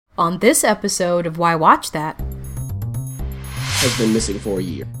On this episode of Why Watch That. Has been missing for a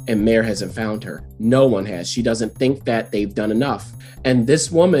year, and Mare hasn't found her. No one has. She doesn't think that they've done enough. And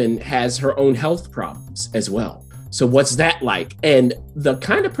this woman has her own health problems as well. So what's that like? And the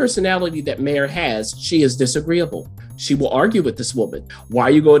kind of personality that Mare has, she is disagreeable. She will argue with this woman. Why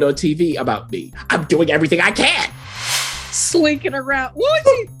are you going on TV about me? I'm doing everything I can. Slinking around. What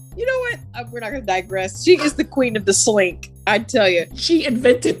was she? You know what? We're not going to digress. She is the queen of the slink, I tell you. She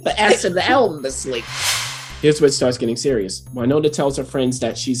invented the S and the L in the slink. Here's where it starts getting serious. Winona tells her friends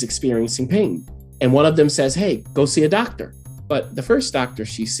that she's experiencing pain. And one of them says, hey, go see a doctor. But the first doctor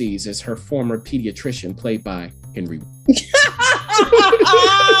she sees is her former pediatrician, played by Henry.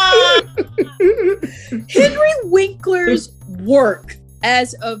 Henry Winkler's work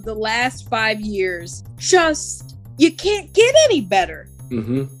as of the last 5 years, just, you can't get any better.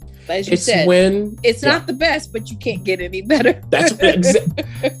 Mm-hmm. As you said, it's not the best, but you can't get any better. That's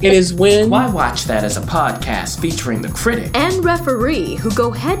it is when Why Watch That is a podcast featuring the critic and referee who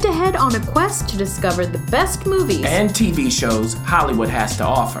go head-to-head on a quest to discover the best movies and TV shows Hollywood has to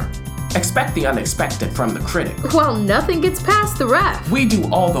offer. Expect the unexpected from the critic. Well, nothing gets past the ref. We do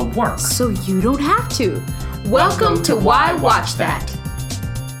all the work, so you don't have to. Welcome to Why Watch That.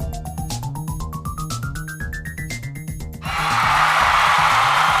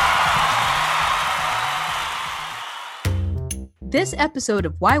 This episode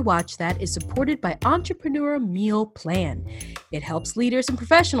of Why Watch That is supported by Entrepreneur Meal Plan. It helps leaders and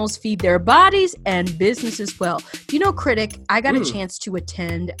professionals feed their bodies and businesses well. Do you know, Critic, I got a chance to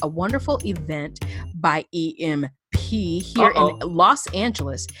attend a wonderful event by EMP here in Los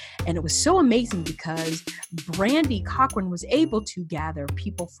Angeles. And it was so amazing because Brandy Cochran was able to gather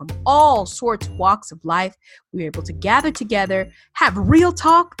people from all sorts of walks of life. We were able to gather together, have real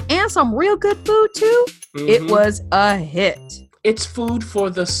talk, and some real good food too. Mm-hmm. It was a hit. It's food for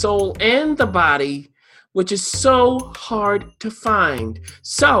the soul and the body, which is so hard to find.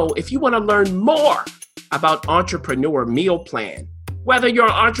 So if you want to learn more about Entrepreneur Meal Plan, whether you're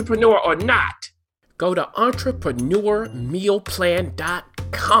an entrepreneur or not, go to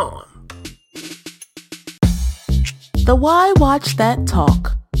entrepreneurmealplan.com. The Why Watch That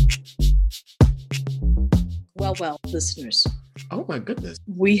Talk. Well, listeners. Oh my goodness.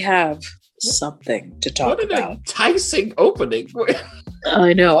 We have something to talk about. What an enticing opening.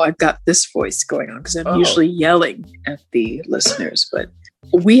 I know, I've got this voice going on because I'm usually yelling at the listeners, but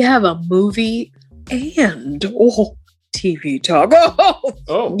we have a movie and TV talk.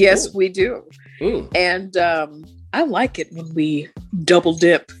 Yes, cool. We do. And I like it when we double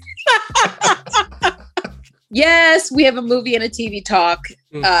dip. Yes, we have a movie and a TV talk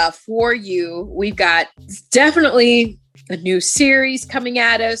for you. We've got definitely a new series coming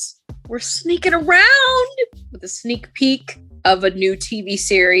at us. We're sneaking around with a sneak peek of a new TV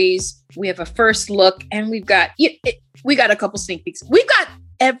series. We have a first look, and we got a couple sneak peeks. We've got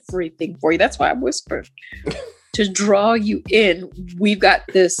everything for you. That's why I whispered to draw you in. We've got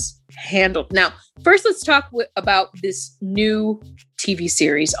this handled. Now, first, let's talk about this new TV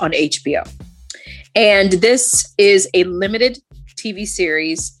series on HBO. And this is a limited TV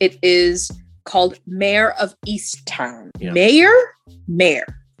series. It is called Mare of Easttown. Yeah. Mayor.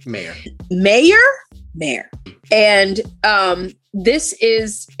 And this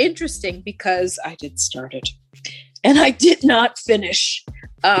is interesting because I did start it and I did not finish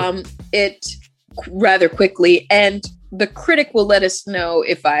it rather quickly. And the critic will let us know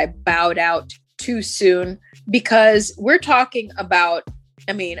if I bowed out too soon, because we're talking about,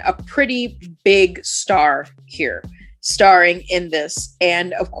 a pretty big star here starring in this.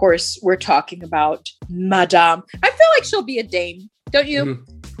 And of course, we're talking about Madame. I feel like she'll be a dame, don't you?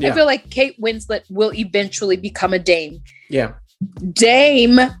 Mm-hmm. Yeah. I feel like Kate Winslet will eventually become a dame. Yeah.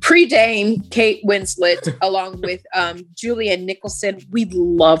 Pre-dame Kate Winslet, along with Julianne Nicholson. We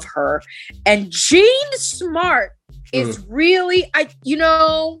love her. And Jean Smart is really, I've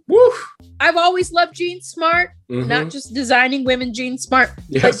always loved Jean Smart, not just designing women Jean Smart,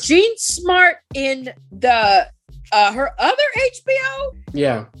 but Jean Smart in the her other HBO.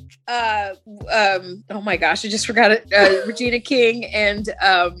 Yeah. Oh my gosh, I just forgot it. Regina King and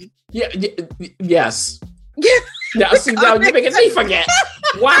yes. Now you're making me forget.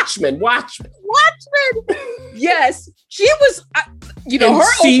 Watchmen. Yes, she was. Her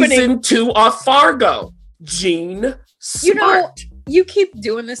season opening 2 of Fargo. Jean Smart. You keep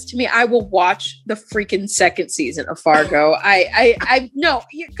doing this to me. I will watch the freaking second season of Fargo. I know,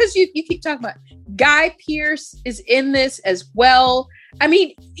 because you keep talking about Guy Pearce is in this as well.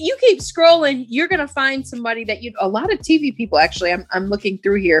 You keep scrolling, you're going to find somebody that a lot of TV people, actually, I'm looking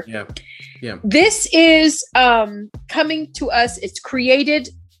through here. Yeah. This is coming to us. It's created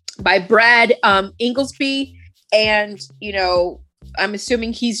by Brad Inglesby. And, I'm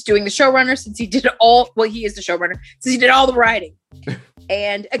assuming he's doing the showrunner since he did he is the showrunner since he did all the writing.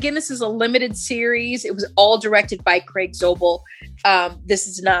 And again, this is a limited series. It was all directed by Craig Zobel. This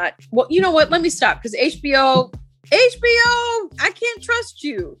is not, well, you know what? Let me stop because HBO, I can't trust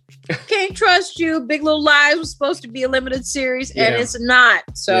you. Can't trust you. Big Little Lies was supposed to be a limited series and it's not.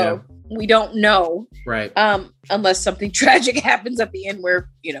 So we don't know. Right. Unless something tragic happens at the end where,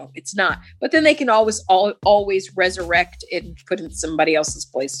 it's not. But then they can always resurrect and put in somebody else's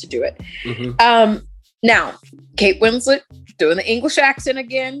place to do it. Mm-hmm. Now, Kate Winslet doing the English accent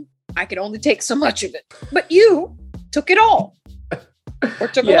again. I can only take so much of it. But you took it all. Or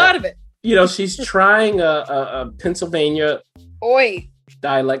took a lot of it. She's trying a Pennsylvania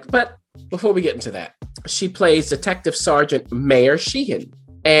dialect. But before we get into that, she plays Detective Sergeant Mare Sheehan.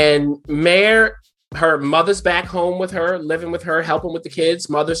 And Mare, her mother's back home with her, living with her, helping with the kids.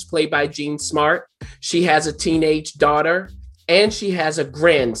 Mother's played by Jean Smart. She has a teenage daughter and she has a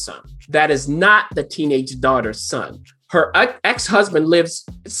grandson. That is not the teenage daughter's son. Her ex-husband lives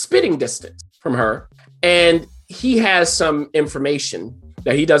spitting distance from her. And he has some information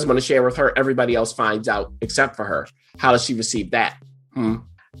that he doesn't want to share with her. Everybody else finds out except for her. How does she receive that?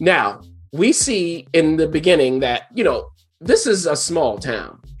 Now, we see in the beginning that, this is a small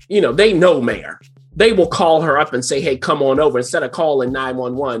town. They know Mare. They will call her up and say, hey, come on over instead of calling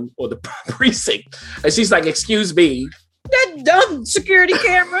 911 or the precinct. And she's like, excuse me. That dumb security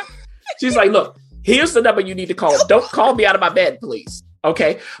camera. She's like, look, here's the number you need to call. Don't call me out of my bed, please.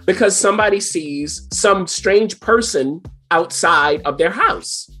 Okay? Because somebody sees some strange person outside of their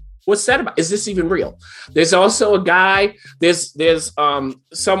house. What's that about? Is this even real? There's also a guy, there's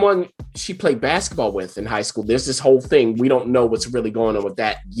someone she played basketball with in high school. There's this whole thing. We don't know what's really going on with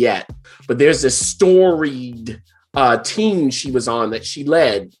that yet. But there's this storied team she was on that she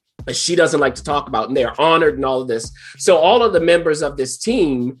led that she doesn't like to talk about. And they're honored and all of this. So all of the members of this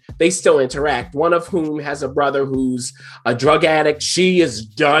team, they still interact. One of whom has a brother who's a drug addict. She is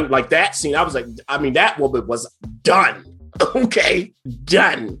done. Like that scene, I was like, that woman was done. Okay,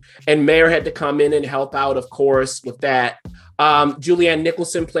 done. And Mare had to come in and help out, of course, with that. Julianne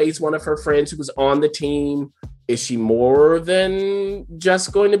Nicholson plays one of her friends who was on the team. Is she more than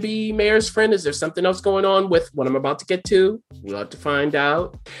just going to be Mare's friend? Is there something else going on with what I'm about to get to? We'll have to find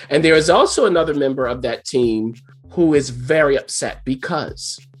out. And there is also another member of that team who is very upset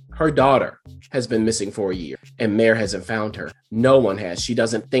because her daughter has been missing for a year and Mare hasn't found her. No one has. She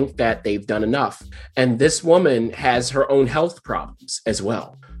doesn't think that they've done enough. And this woman has her own health problems as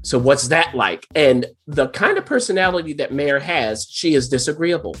well. So what's that like? And the kind of personality that Mare has, she is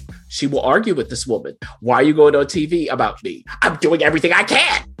disagreeable. She will argue with this woman. Why are you going on TV about me? I'm doing everything I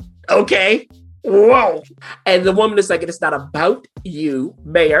can. Okay. Whoa. And the woman is like, it's not about you,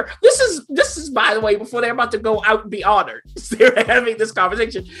 Mare. This is, by the way, before they're about to go out and be honored. They're having this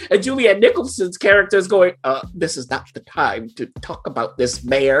conversation. And Julianne Nicholson's character is going, this is not the time to talk about this,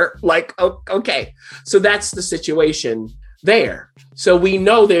 Mare. Like, okay. So that's the situation there. So we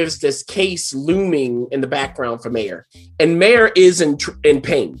know there's this case looming in the background for Mare. And Mare is in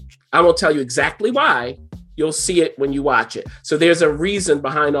pain. I won't tell you exactly why. You'll see it when you watch it. So there's a reason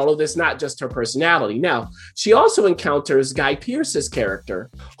behind all of this, not just her personality. Now, she also encounters Guy Pearce's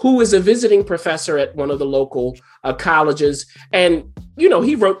character, who is a visiting professor at one of the local colleges. And,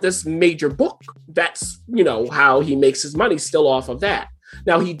 he wrote this major book. That's, how he makes his money still off of that.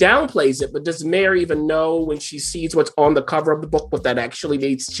 Now, he downplays it, but does Mare even know when she sees what's on the cover of the book, what that actually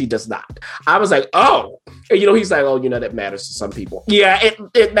means? She does not. I was like, oh. And, he's like, oh, that matters to some people. Yeah,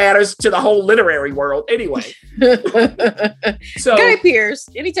 it matters to the whole literary world anyway. So Guy Pearce,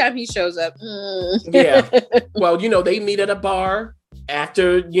 anytime he shows up. Yeah. Well, they meet at a bar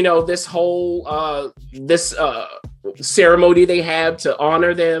after, this whole, ceremony they have to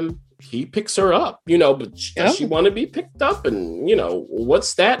honor them. He picks her up, but does she want to be picked up? And,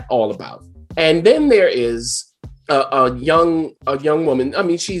 what's that all about? And then there is a young woman. I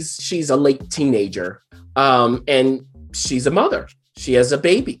mean, she's a late teenager, and she's a mother. She has a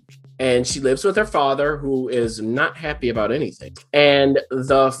baby and she lives with her father, who is not happy about anything. And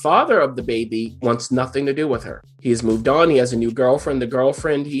the father of the baby wants nothing to do with her. He has moved on. He has a new girlfriend. The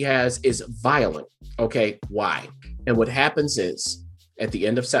girlfriend he has is violent. Okay, why? And what happens is, at the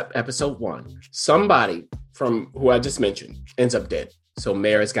end of episode 1, somebody from who I just mentioned ends up dead. So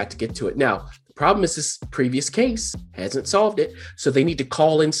Mare has got to get to it. Now, the problem is this previous case hasn't solved it. So they need to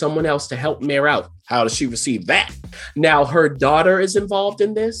call in someone else to help Mare out. How does she receive that? Now, her daughter is involved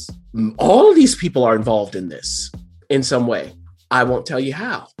in this. All of these people are involved in this in some way. I won't tell you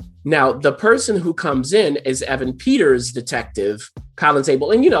how. Now, the person who comes in is Evan Peters' detective, Colin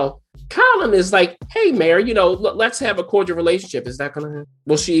Zabel. And, Colin is like, hey, Mayor, let's have a cordial relationship. Is that going to happen?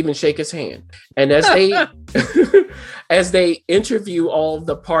 Will she even shake his hand? And as they interview all of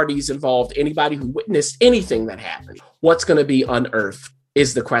the parties involved, anybody who witnessed anything that happened, what's going to be unearthed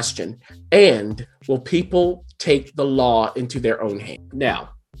is the question. And will people take the law into their own hands? Now,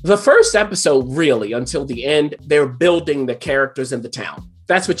 the first episode, really, until the end, they're building the characters in the town.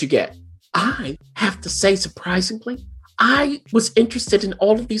 That's what you get. I have to say, surprisingly, I was interested in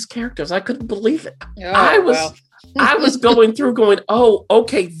all of these characters. I couldn't believe it. Oh, I was going through going, oh,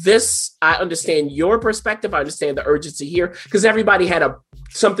 okay, I understand your perspective. I understand the urgency here because everybody had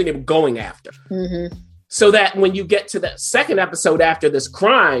something they were going after. Mm-hmm. So that when you get to the second episode after this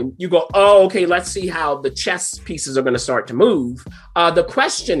crime, you go, oh, okay, let's see how the chess pieces are going to start to move. The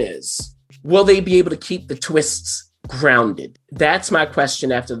question is, will they be able to keep the twists grounded? That's my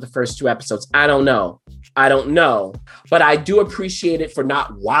question after the first 2 episodes. I don't know, but I do appreciate it for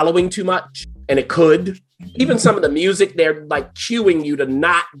not wallowing too much. And it could. Even some of the music, they're like cueing you to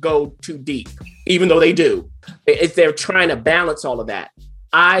not go too deep, even though they do. They're trying to balance all of that.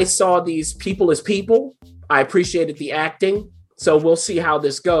 I saw these people as people. I appreciated the acting. So we'll see how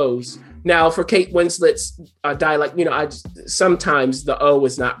this goes. Now, for Kate Winslet's dialect, sometimes the O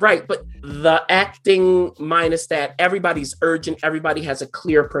is not right, but the acting minus that, everybody's urgent. Everybody has a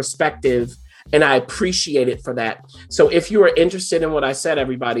clear perspective. And I appreciate it for that. So if you are interested in what I said,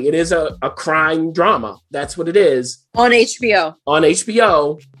 everybody, it is a crime drama. That's what it is. On HBO. On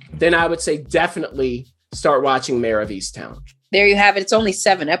HBO, then I would say definitely start watching Mayor of Easttown. There you have it. It's only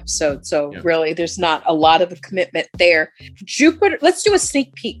 7 episodes. So really, there's not a lot of a commitment there. Jupiter, let's do a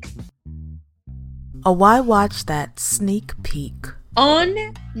sneak peek. A Why Watch That sneak peek. On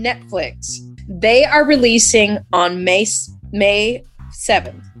Netflix, they are releasing on May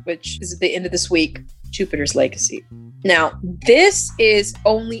 7th, which is at the end of this week, Jupiter's Legacy. Now, this is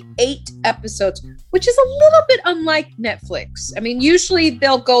only 8 episodes, which is a little bit unlike Netflix. I mean, usually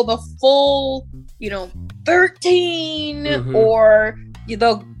they'll go the full, 13, or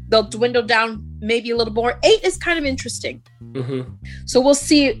they'll dwindle down maybe a little more. 8 is kind of interesting. Mm-hmm. So we'll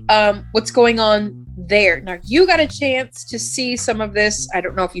see what's going on there. Now, you got a chance to see some of this. I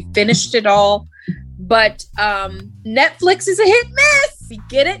don't know if you finished it all, but Netflix is a hit miss. We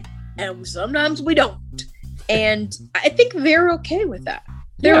get it, and sometimes we don't. And I think they're okay with that.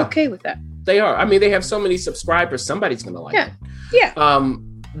 They're okay with that. They are. I mean, they have so many subscribers. Somebody's going to like it. Yeah.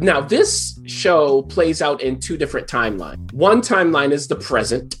 Now, this show plays out in 2 different timelines. One timeline is the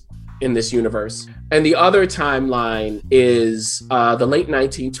present in this universe, and the other timeline is the late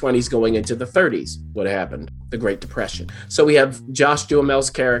 1920s going into the 30s. What happened? The Great Depression. So we have Josh Duhamel's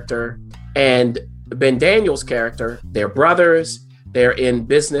character and Ben Daniels' character. They're brothers. They're in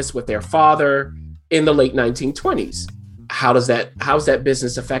business with their father in the late 1920s. How's that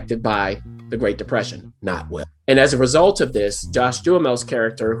business affected by the Great Depression? Not well. And as a result of this, Josh Duhamel's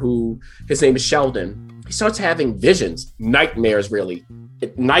character, who his name is Sheldon, he starts having visions, nightmares, really.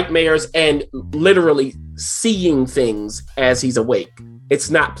 Nightmares and literally seeing things as he's awake. It's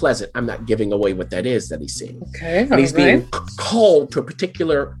not pleasant. I'm not giving away what that is that he's seeing. Okay. And he's being called to a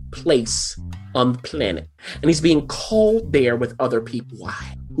particular place on the planet. And he's being called there with other people.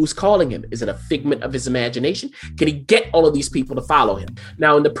 Why? Who's calling him? Is it a figment of his imagination? Can he get all of these people to follow him?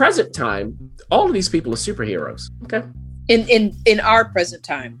 Now, in the present time, all of these people are superheroes. Okay. In our present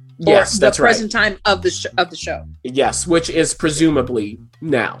time. Yes, that's right. The present time of the show. Yes, which is presumably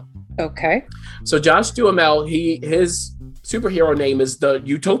now. Okay. So Josh Duhamel, his superhero name is the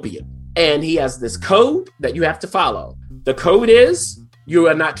Utopian, and he has this code that you have to follow. The code is you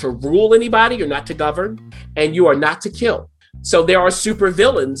are not to rule anybody, you're not to govern, and you are not to kill. So there are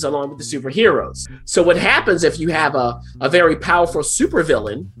supervillains along with the superheroes. So what happens if you have a very powerful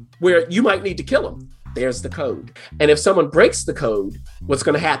supervillain where you might need to kill him? There's the code. And if someone breaks the code, what's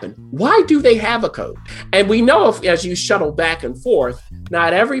going to happen? Why do they have a code? And we know as you shuttle back and forth,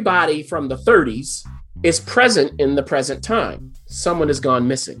 not everybody from the 30s is present in the present time. Someone has gone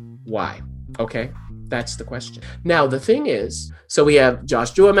missing. Why? Okay, that's the question. Now, the thing is, so we have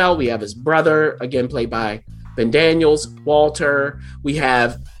Josh Duhamel, we have his brother, again, played by Ben Daniels, Walter. We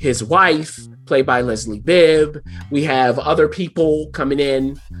have his wife, played by Leslie Bibb. We have other people coming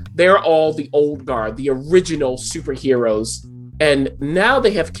in. They're all the old guard, the original superheroes. And now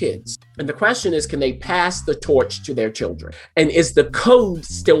they have kids. And the question is, can they pass the torch to their children? And is the code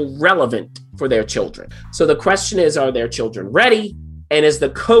still relevant for their children? So the question is, are their children ready? And is the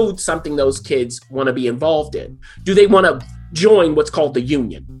code something those kids want to be involved in? Do they want to join what's called the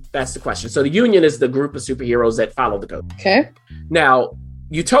Union? That's the question. So the Union is the group of superheroes that follow the code. Okay. Now,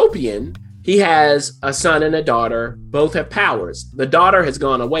 Utopian, he has a son and a daughter. Both have powers. The daughter has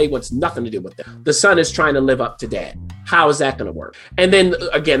gone away, wants nothing to do with them. The son is trying to live up to dad. How is that going to work? And then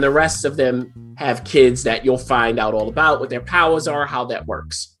again, the rest of them have kids that you'll find out all about, what their powers are, how that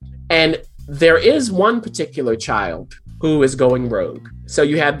works. And there is one particular child who is going rogue. So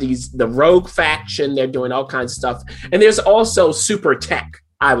you have the rogue faction, they're doing all kinds of stuff. And there's also super tech,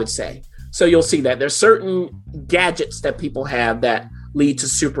 I would say. So you'll see that there's certain gadgets that people have that lead to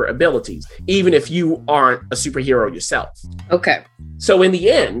super abilities, even if you aren't a superhero yourself. Okay. So in the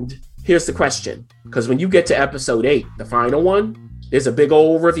end, here's the question. Because when you get to episode 8, the final one, there's a big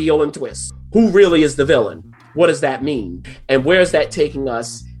old reveal and twist. Who really is the villain? What does that mean? And where's that taking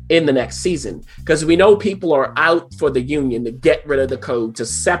us in the next season? Because we know people are out for the Union to get rid of the code, to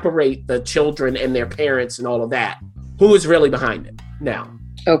separate the children and their parents and all of that. Who is really behind it now?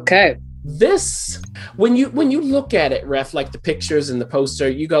 Okay. This, when you look at it, Ref, like the pictures and the poster,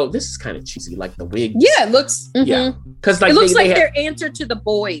 you go, this is kind of cheesy, like the wigs. Yeah, it looks. Mm-hmm. Yeah, because like it looks like their answer to the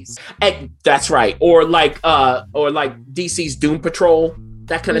boys. That's right, or like DC's Doom Patrol,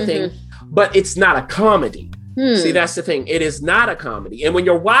 that kind of thing. But it's not a comedy. See, that's the thing. It is not a comedy. And when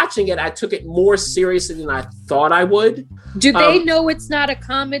you're watching it, I took it more seriously than I thought I would. Do they know it's not a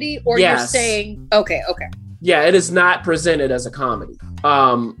comedy, or yes. You're saying okay? Yeah, it is not presented as a comedy.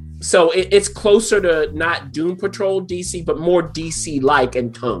 So it's closer to not Doom Patrol DC, but more DC-like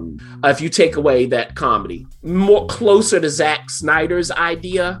in tone. If you take away that comedy, more closer to Zack Snyder's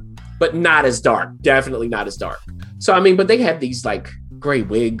idea, but not as dark. Definitely not as dark. So I mean, but they have these like gray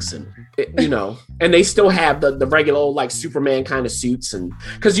wigs and and they still have the regular old like Superman kind of suits, and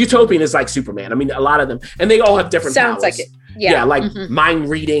because Utopian is like Superman. I mean, a lot of them, and they all have different powers. Sounds like it. Yeah, like mind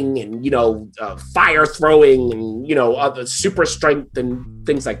reading and fire throwing and other super strength and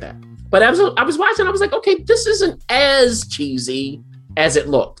things like that. But I was watching, I was like, okay, this isn't as cheesy as it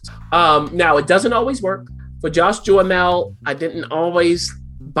looked. Now it doesn't always work. For Josh Duhamel, I didn't always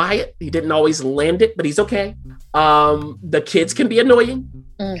buy it. He didn't always land it, but he's okay. The kids can be annoying.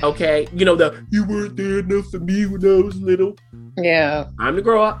 Okay, you weren't there enough for me when I was little. Yeah, time to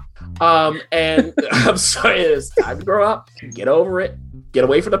grow up. And I'm sorry, it's time to grow up, get over it, get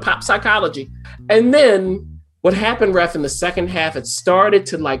away from the pop psychology. And then what happened, Ref, in the second half, it started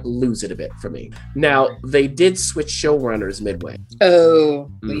to like lose it a bit for me. Now they did switch showrunners midway.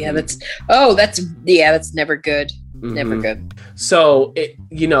 Oh, yeah, that's never good. Never good. So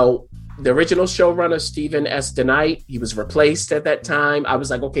the original showrunner, Stephen S. DeKnight, he was replaced at that time. I was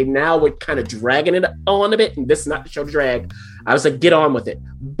like, okay, now we're kind of dragging it on a bit, and this is not the show to drag. I was like, get on with it.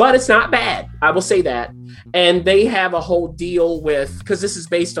 But it's not bad. I will say that. And they have a whole deal with, because this is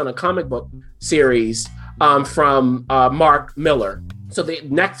based on a comic book series from Mark Miller. So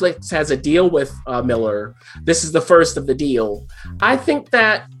Netflix has a deal with Miller. This is the first of the deal. I think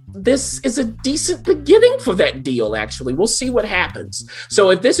that this is a decent beginning for that deal, actually. We'll see what happens. So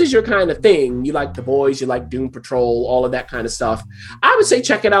if this is your kind of thing, you like The Boys, you like Doom Patrol, all of that kind of stuff, I would say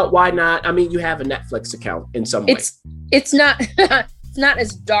check it out. Why not? I mean, you have a Netflix account in some way. It's not it's not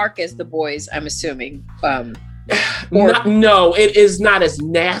as dark as The Boys, I'm assuming. No, it is not as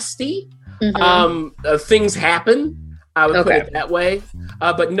nasty. Things happen. I would put it that way.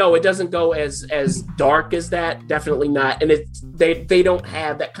 But no, it doesn't go as dark as that. Definitely not. And they don't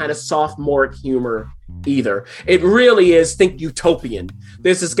have that kind of sophomoric humor either. It really is, think Utopian.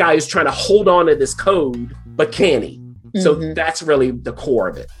 There's this guy who's trying to hold on to this code, but can he? So that's really the core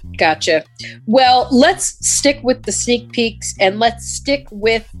of it. Gotcha. Well, let's stick with the sneak peeks and let's stick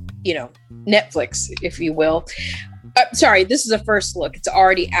with, Netflix, if you will. Sorry, this is a first look. It's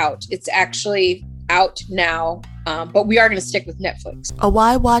already out. It's actually out now, but we are going to stick with Netflix. A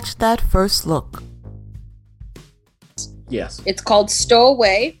Why Watch That First Look. Yes. It's called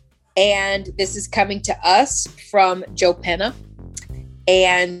Stowaway, and this is coming to us from Joe Penna,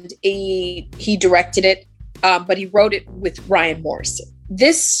 and he directed it, but he wrote it with Ryan Morrison.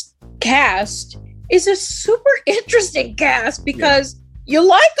 This cast is a super interesting cast because you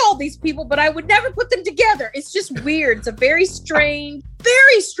like all these people, but I would never put them together. It's just weird. It's a very strange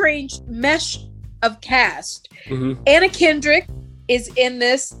mesh of cast. Anna Kendrick is in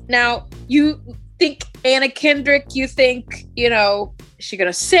this. Now, you think Anna Kendrick, you think, is she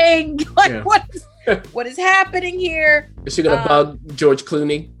gonna sing? What is happening here? Is she gonna bug George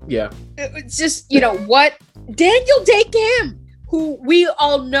Clooney? Yeah. It's just, what? Daniel Day-Kim, who we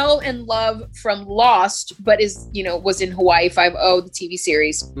all know and love from Lost, but was in Hawaii Five-0, the TV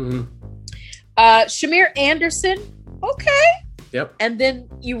series. Shamir Anderson, okay. Yep. And then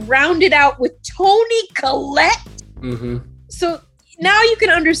you round it out with Toni Collette. So now you can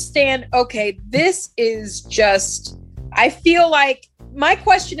understand, okay, this is just, I feel like my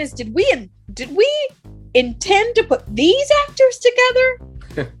question is, did we intend to put these actors together?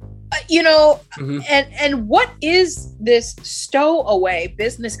 And what is this stowaway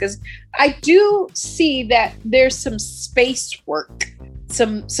business? Because I do see that there's some space work,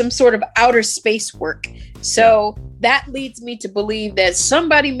 some sort of outer space work. So that leads me to believe that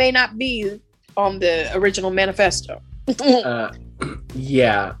somebody may not be on the original manifesto.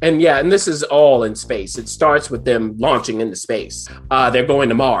 And this is all in space. It starts with them launching into space. They're going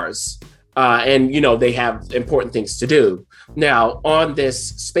to Mars. And they have important things to do. Now, on this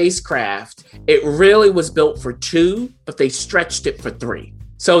spacecraft, it really was built for 2, but they stretched it for 3.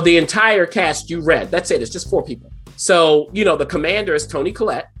 So the entire cast you read, that's it. It's just 4 people. So, the commander is Toni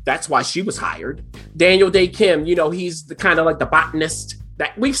Collette. That's why she was hired. Daniel Day Kim, he's the kind of like the botanist.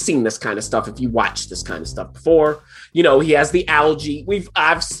 That we've seen this kind of stuff. If you watch this kind of stuff before, he has the algae. We've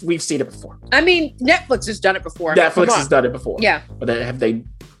seen it before. I mean, Netflix has done it before. Netflix has done it before. Yeah. But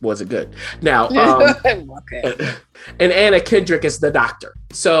was it good? Now, okay. And Anna Kendrick is the doctor.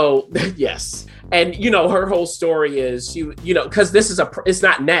 So yes. And, her whole story is because this is it's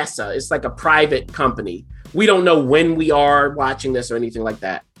not NASA. It's like a private company. We don't know when we are watching this or anything like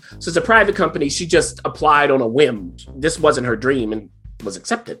that. So it's a private company. She just applied on a whim. This wasn't her dream and was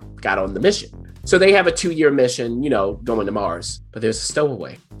accepted, got on the mission. So they have a 2-year mission, going to Mars. But there's a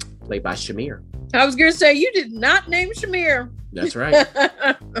stowaway played by Shamir. I was going to say, you did not name Shamir. That's right.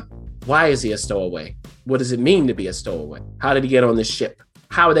 Why is he a stowaway? What does it mean to be a stowaway? How did he get on this ship?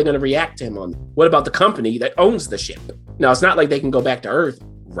 How are they going to react to him on? What about the company that owns the ship? Now, it's not like they can go back to Earth,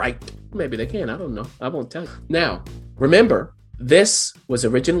 right? Maybe they can. I don't know. I won't tell you. Now, remember, this was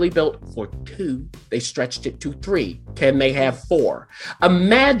originally built for 2. They stretched it to 3. Can they have 4?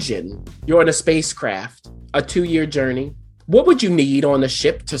 Imagine you're in a spacecraft, a 2-year journey. What would you need on the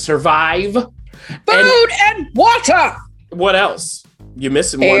ship to survive? Food and water. What else? You're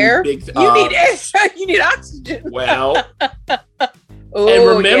missing air. One big. You need air. You need oxygen. Well, and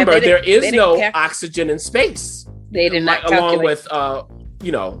remember, there is no oxygen in space. They did not along with food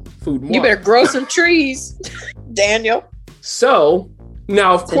and water. You better grow some trees, Daniel. So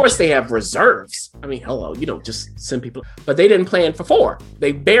now, of course, they have reserves. I mean, hello, you don't just send people, but they didn't plan for 4.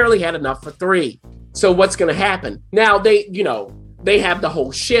 They barely had enough for 3. So what's going to happen? Now they have the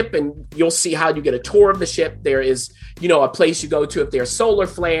whole ship, and you'll see how you get a tour of the ship. There is, a place you go to if there's solar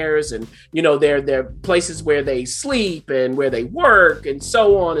flares, and, there are places where they sleep and where they work and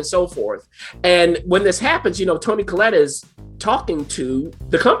so on and so forth. And when this happens, Toni Collette is talking to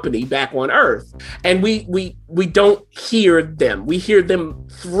the company back on Earth, and we don't hear them. We hear them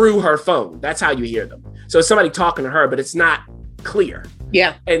through her phone. That's how you hear them. So it's somebody talking to her, but it's not clear.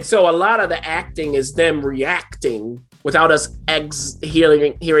 Yeah. And so a lot of the acting is them reacting without us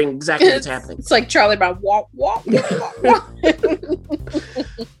hearing exactly what's happening. It's like Charlie Brown. Wah, wah, wah, wah.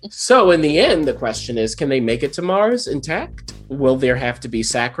 So in the end, the question is, can they make it to Mars intact? Will there have to be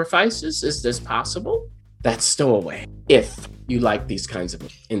sacrifices? Is this possible? That's stowaway. If you like these kinds of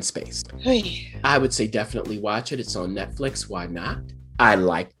in space. I would say definitely watch it. It's on Netflix. Why not? I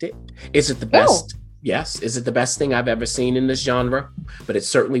liked it. Is it the best? Yes. Is it the best thing I've ever seen in this genre? But it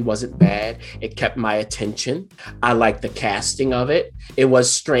certainly wasn't bad. It kept my attention. I like the casting of it. It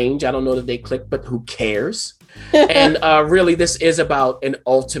was strange. I don't know that they clicked, but who cares? And really, this is about an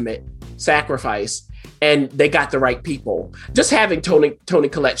ultimate sacrifice. And they got the right people. Just having Toni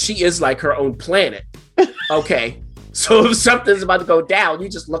Collette, she is like her own planet. Okay. So if something's about to go down, you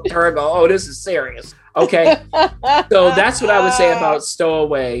just look at her and go, oh, this is serious. Okay. So that's what I would say about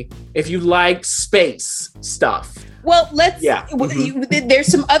Stowaway. If you like space stuff. Well, there's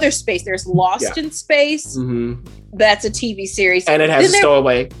some other space. There's Lost in Space. Mm-hmm. That's a TV series. And it has a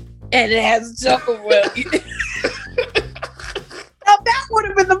Stowaway. And it has a Stowaway. Now that would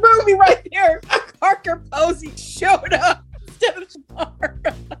have been the movie right there. Parker Posey showed up instead of Samara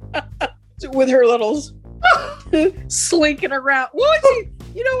with her little slinking around. What was she?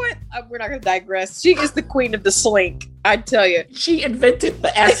 You know what? We're not going to digress. She is the queen of the slink. I tell you, she invented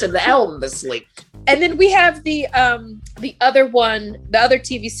the S and the L in the slink. And then we have the other one, the other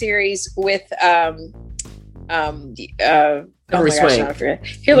TV series with Hilary Swank.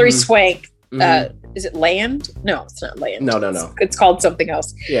 Hilary Swank. Is it Land? No, it's not Land. No. It's called something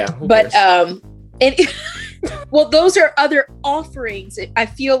else. Yeah, but well, those are other offerings. I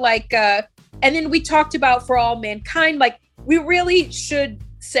feel like, and then we talked about For All Mankind. Like, we really should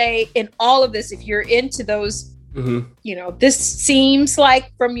say in all of this, if you're into those, this seems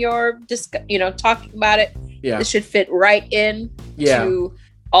like from your, talking about it, this should fit right in to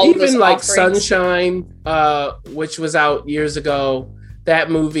all even of those like offerings. Sunshine, which was out years ago.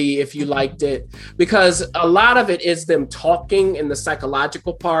 that movie if you liked it, because a lot of it is them talking in the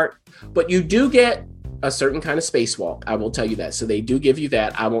psychological part, but you do get a certain kind of spacewalk. I will tell you that. So they do give you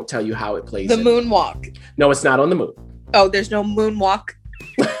that. I won't tell you how it plays. The moonwalk. No, it's not on the moon. Oh, there's no moonwalk.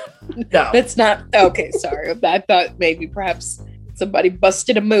 No, That's not okay. Sorry, I thought maybe perhaps somebody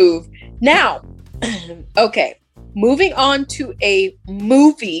busted a move. Now, okay, moving on to a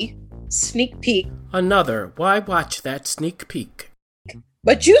movie sneak peek. Another Why Watch That sneak peek.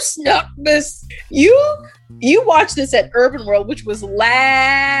 But you snuck this. You watched this at Urban World, which was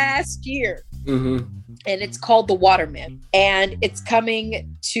last year. Mm-hmm. And it's called The Waterman. And it's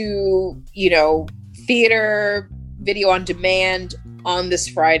coming to, theater, video on demand on this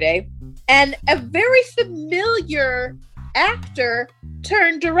Friday. And a very familiar actor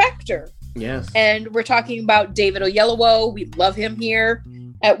turned director. Yes. And we're talking about David Oyelowo. We love him here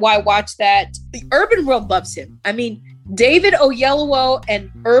at Why Watch That. The Urban World loves him. I mean, David Oyelowo and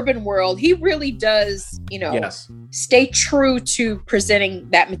Urban World, he really does, yes, stay true to presenting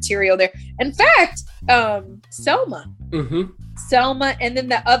that material there. In fact, Selma. Mm-hmm. Selma, and then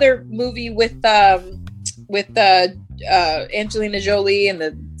the other movie with Angelina Jolie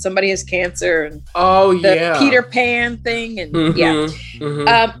and somebody has cancer and the Peter Pan thing and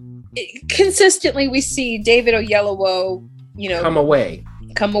consistently we see David Oyelowo,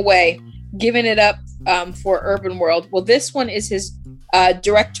 come away, giving it up for Urban World. Well, this one is his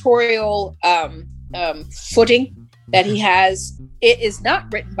directorial footing that he has. It is not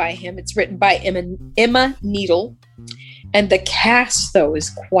written by him. It's written by Emma Needle. And the cast, though, is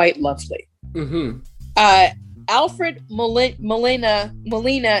quite lovely. Mm-hmm. Alfred Molina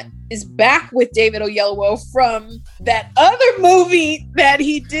is back with David Oyelowo from that other movie that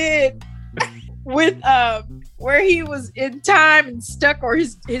he did with where he was in time and stuck, or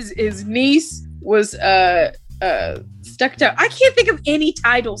his niece was stuck to. I can't think of any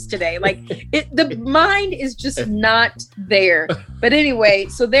titles today. Like the mind is just not there. But anyway,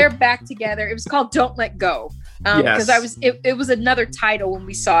 so they're back together. It was called Don't Let Go. Because it was another title when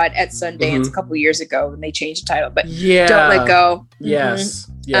we saw it at Sundance a couple of years ago, and they changed the title. But Don't Let Go. Yes.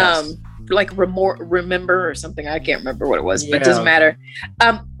 Mm-hmm. Yes. Like remember or something. I can't remember what it was, but it doesn't matter.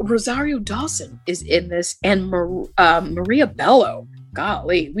 Rosario Dawson is in this, and Maria Bello.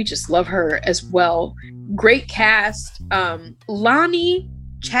 Golly, we just love her as well. Great cast. Lonnie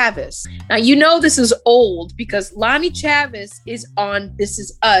Chavis. Now, this is old because Lonnie Chavis is on This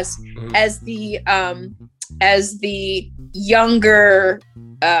Is Us as the younger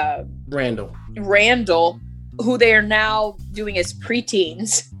Randall, who they are now doing as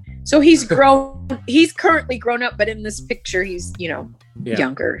preteens. So he's currently grown up, but in this picture he's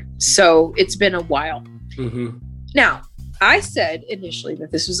younger. So it's been a while. Mm-hmm. Now, I said initially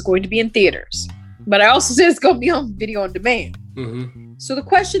that this was going to be in theaters, but I also said it's going to be on video on demand. Mm-hmm. So the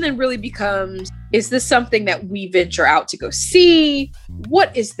question then really becomes, is this something that we venture out to go see?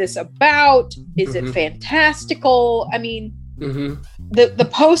 What is this about? Is it fantastical? I mean, the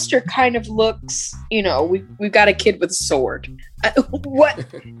poster kind of looks, we've got a kid with a sword. What?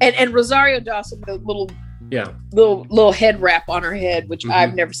 And Rosario Dawson, the little head wrap on her head, which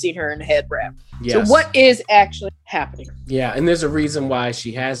I've never seen her in a head wrap. Yes. So what is actually happening? Yeah, and there's a reason why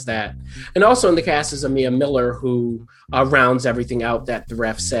she has that. And also in the cast is Amia Miller, who rounds everything out that the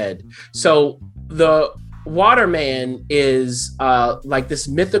ref said. So the Waterman is like this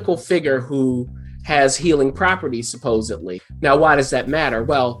mythical figure who has healing properties, supposedly. Now, why does that matter?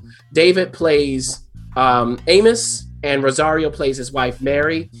 Well, David plays Amos, and Rosario plays his wife,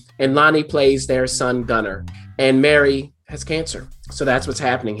 Mary, and Lonnie plays their son, Gunnar. And Mary has cancer. So that's what's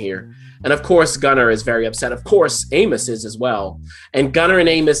happening here. And of course, Gunnar is very upset. Of course, Amos is as well. And Gunnar and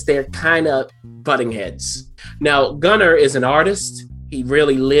Amos, they're kind of butting heads. Now, Gunnar is an artist. He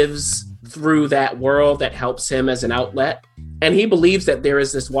really lives through that world that helps him as an outlet. And he believes that there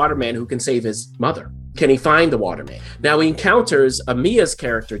is this Waterman who can save his mother. Can he find the Waterman? Now he encounters Amia's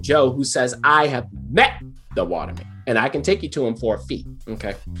character, Joe, who says, I have met the Waterman and I can take you to him for a fee.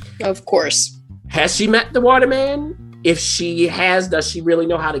 Okay. Of course. Has she met the Waterman? If she has, does she really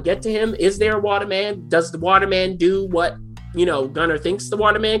know how to get to him? Is there a Waterman? Does the Waterman do what, Gunnar thinks the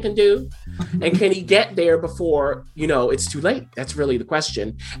Waterman can do? And can he get there before, it's too late? That's really the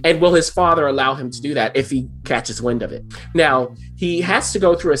question. And will his father allow him to do that if he catches wind of it? Now, he has to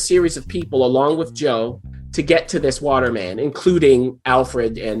go through a series of people along with Joe to get to this Waterman, including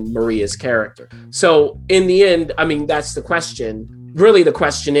Alfred and Maria's character. So in the end, that's the question. Really, the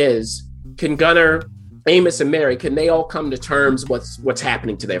question is, can Gunnar, Amos, and Mary, can they all come to terms what's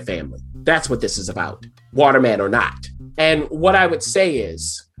happening to their family? That's what this is about, Waterman or not. And what I would say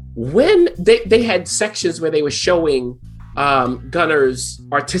is, when they had sections where they were showing Gunner's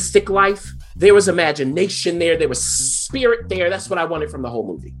artistic life. There was imagination there. There was spirit there. That's what I wanted from the whole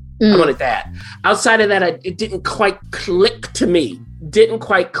movie. I wanted that. Outside of that, it didn't quite click to me. Didn't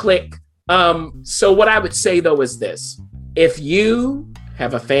quite click. So what I would say, though, is this. If you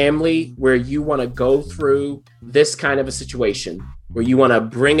have a family where you want to go through this kind of a situation, where you want to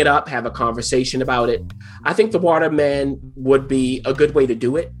bring it up, have a conversation about it, I think The Waterman would be a good way to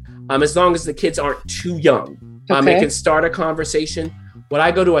do it. As long as the kids aren't too young. It can start a conversation. Would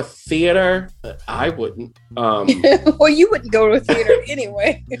I go to a theater? I wouldn't. Well, you wouldn't go to a theater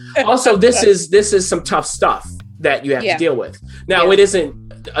anyway. Also, this is some tough stuff that you have to deal with. Now, it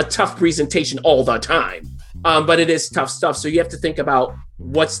isn't a tough presentation all the time, but it is tough stuff. So you have to think about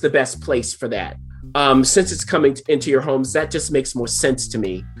what's the best place for that. Since it's coming into your homes, that just makes more sense to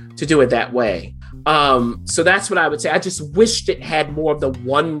me to do it that way. So that's what I would say. I just wished it had more of the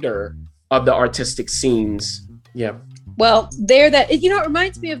wonder of the artistic scenes. Yeah. Well, it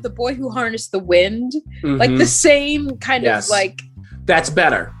reminds me of The Boy Who Harnessed the Wind, like the same kind of like. That's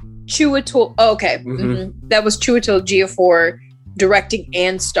better. Chiwetel. That was Chiwetel Ejiofor directing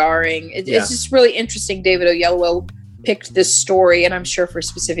and starring. It's just really interesting. David Oyelowo picked this story, and I'm sure for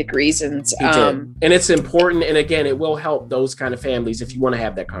specific reasons. He did. And it's important. And again, it will help those kind of families if you want to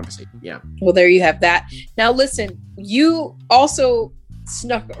have that conversation. Yeah. Well, there you have that. Now, listen, you also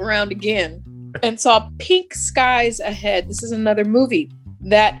snuck around again and saw Pink Skies Ahead. This is another movie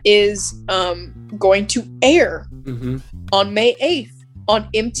that is going to air on May 8th on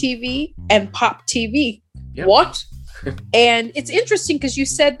MTV and Pop TV. Yep. What? And it's interesting because you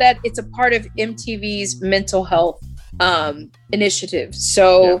said that it's a part of MTV's mental health initiative.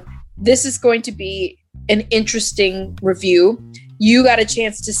 So this is going to be an interesting review. You got a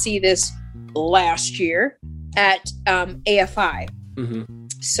chance to see this last year at AFI.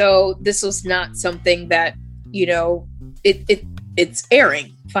 So this was not something that, it's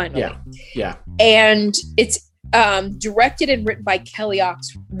airing finally. Yeah. And it's directed and written by Kelly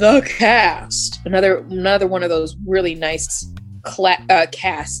Oxford. The cast, another one of those really nice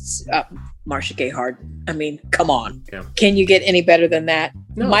casts. Marcia Gay Harden. I mean, come on. Yeah. Can you get any better than that?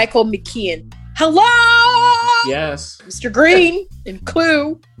 No. Michael McKean. Hello. Yes. Mr. Green in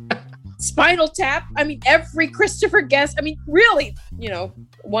Clue. Spinal Tap. I mean, every Christopher Guest. I mean, really,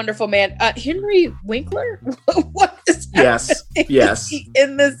 wonderful man. Henry Winkler. What is happening? Yes.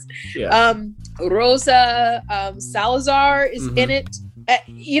 In this, Rosa Salazar is in it.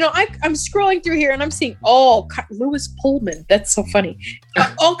 I'm scrolling through here and I'm seeing Lewis Pullman. That's so funny.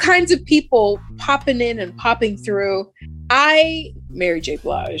 All kinds of people popping in and popping through. Mary J.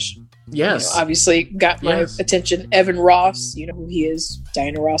 Blige. Yes. Obviously got my attention. Evan Ross, you know who he is,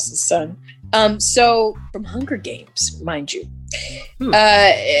 Diana Ross's son. So from Hunger Games, mind you.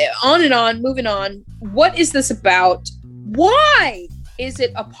 On and on, moving on. What is this about? Why is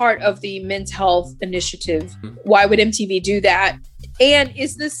it a part of the men's health initiative? Why would MTV do that? And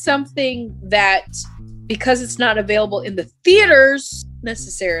is this something that, because it's not available in the theaters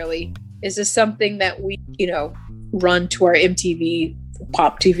necessarily, is this something that we, run to our MTV,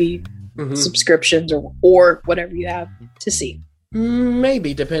 Pop TV subscriptions or whatever you have to see?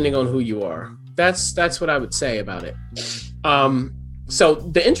 Maybe, depending on who you are. That's what I would say about it. So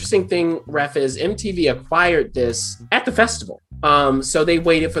the interesting thing, Ref, is MTV acquired this at the festival. So they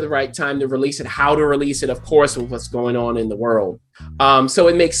waited for the right time to release it, how to release it, of course, with what's going on in the world. So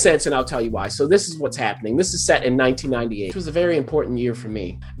it makes sense, and I'll tell you why. So this is what's happening. This is set in 1998, which was a very important year for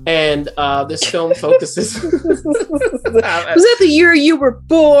me. And this film focuses... Was that the year you were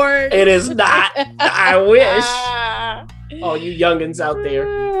born? It is not. I wish. All you youngins out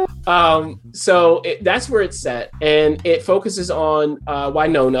there. So that's where it's set. And it focuses on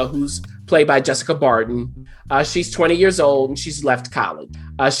Winona, who's played by Jessica Barton. She's 20 years old and she's left college.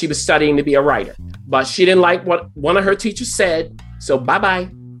 She was studying to be a writer, but she didn't like what one of her teachers said. So bye-bye.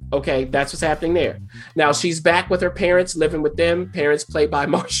 Okay, that's what's happening there. Now she's back with her parents, living with them. Parents played by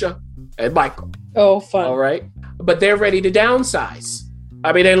Marsha and Michael. Oh, fun. All right. But they're ready to downsize.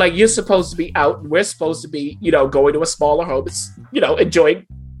 I mean, they're like, you're supposed to be out. We're supposed to be, going to a smaller home. It's, enjoying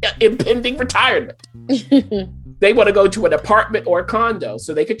impending retirement. They want to go to an apartment or a condo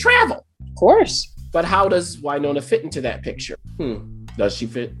so they could travel. Of course. But how does Winona fit into that picture? Does she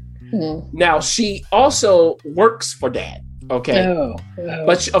fit? Now, she also works for Dad. Okay. Oh.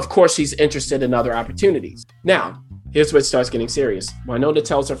 But of course, she's interested in other opportunities. Now, here's where it starts getting serious. Winona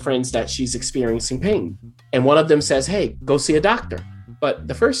tells her friends that she's experiencing pain. And one of them says, hey, go see a doctor. But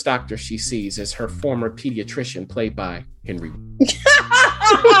the first doctor she sees is her former pediatrician, played by Henry.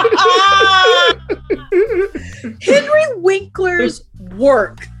 Henry Winkler's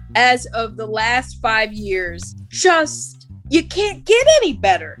work as of the last 5 years, just you can't get any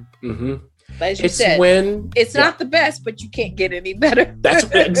better. Mm-hmm. As you It's said, when it's not the best, but you can't get any better. That's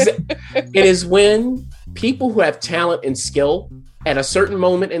it is when people who have talent and skill at a certain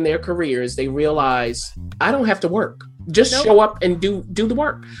moment in their careers, they realize I don't have to work. Just show up and do the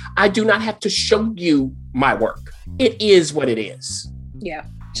work. I do not have to show you my work. It is what it is. Yeah.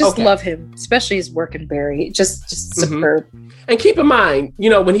 Just love him, especially his work in Barry. Just superb. And keep in mind,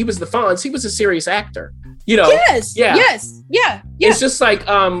 when he was the Fonz, he was a serious actor. Yes. Yeah. It's just like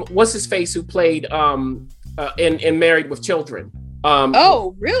what's his face who played in Married with Children.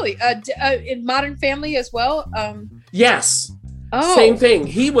 Oh, really? In Modern Family as well? Yes. Oh. Same thing.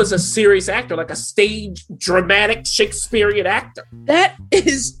 He was a serious actor, like a stage dramatic Shakespearean actor. That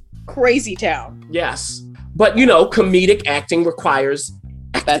is crazy town. Yes. But comedic acting requires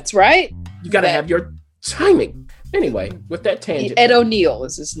acting. That's right. You got to have your timing. Anyway, with that tangent. Ed O'Neill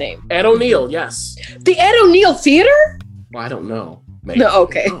is his name. Ed O'Neill, yes. The Ed O'Neill Theater? Well, I don't know. Maybe. No,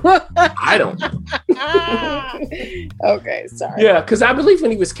 okay. I don't know. Okay, sorry. Yeah, because I believe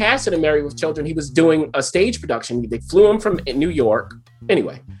when he was casted in Married with Children, he was doing a stage production. They flew him from New York.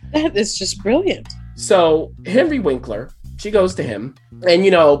 Anyway. That is just brilliant. So Henry Winkler, she goes to him. And,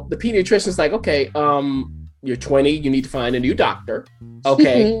 the pediatrician's like, okay, you're 20. You need to find a new doctor.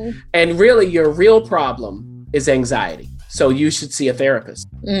 Okay. And really, your real problem is anxiety. So you should see a therapist.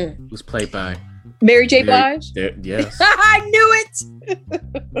 Who's played by Mary J. Blige? Yes. I knew it.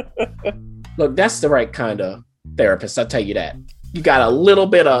 Look, that's the right kind of therapist. I'll tell you that. You got a little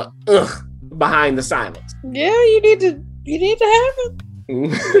bit of behind the silence. Yeah, you need to have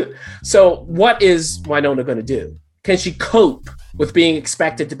it. So what is Winona going to do? Can she cope with being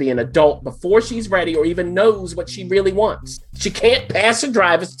expected to be an adult before she's ready or even knows what she really wants? She can't pass a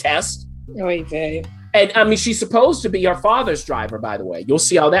driver's test. Oy vey. And I mean, she's supposed to be her father's driver, by the way. You'll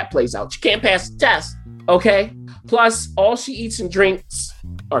see how that plays out. She can't pass the test. Okay. Plus, all she eats and drinks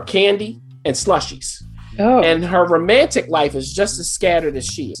are candy and slushies. Oh. And her romantic life is just as scattered as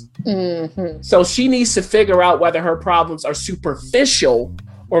she is. Mm-hmm. So she needs to figure out whether her problems are superficial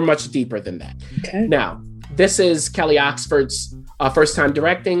or much deeper than that. Okay. Now, this is Kelly Oxford's first time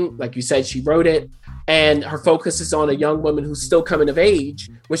directing. Like you said, she wrote it. And her focus is on a young woman who's still coming of age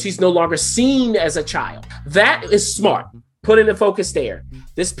when she's no longer seen as a child. That is smart. Put in the focus there.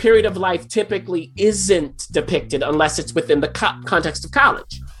 This period of life typically isn't depicted unless it's within the context of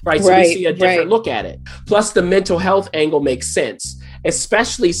college, right? So we see a different look at it. Plus, the mental health angle makes sense,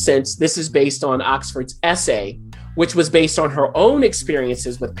 especially since this is based on Oxford's essay, which was based on her own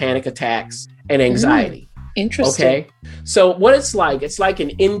experiences with panic attacks and anxiety. Interesting. Okay. So what it's like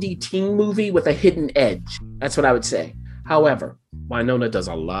an indie teen movie with a hidden edge. That's what I would say. However, Winona does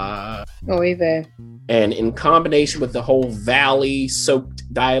a lot. Oy vey. And in combination with the whole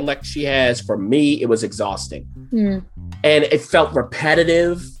valley-soaked dialect she has, for me, it was exhausting. And it felt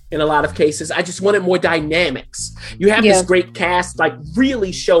repetitive in a lot of cases. I just wanted more dynamics. You have this great cast, like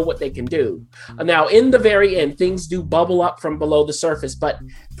really show what they can do. Now, in the very end, things do bubble up from below the surface, but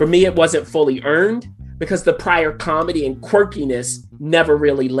for me, it wasn't fully earned because the prior comedy and quirkiness never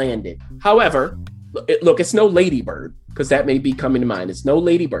really landed. However, look, it's no Lady Bird, because that may be coming to mind. It's no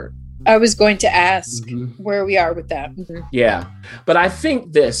Lady Bird. I was going to ask where we are with that. Yeah. But I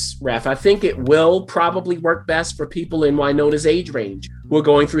think this, Raph, I think it will probably work best for people in Winona's age range who are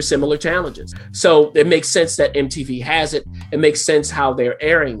going through similar challenges. So it makes sense that MTV has it. It makes sense how they're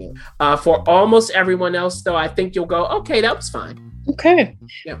airing it. For almost everyone else, though, I think you'll go, okay, that was fine. Okay.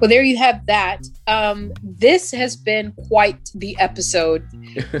 Yeah. Well, there you have that. This has been quite the episode.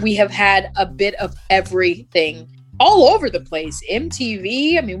 We have had a bit of everything all over the place.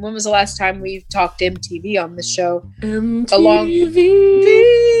 MTV. I mean, when was the last time we talked MTV on the show? MTV.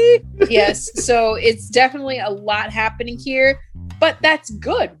 Yes. So it's definitely a lot happening here, but that's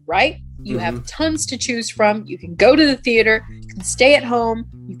good, right? You have tons to choose from. You can go to the theater, you can stay at home,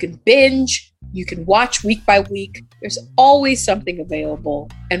 you can binge, you can watch week by week. There's always something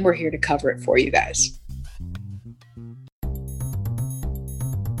available, and we're here to cover it for you guys.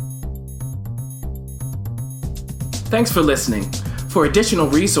 Thanks for listening. For additional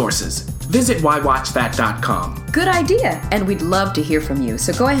resources, visit whywatchthat.com. Good idea, and we'd love to hear from you.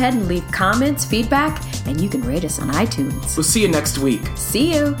 So go ahead and leave comments, feedback, and you can rate us on iTunes. We'll see you next week.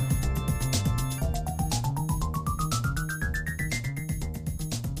 See you.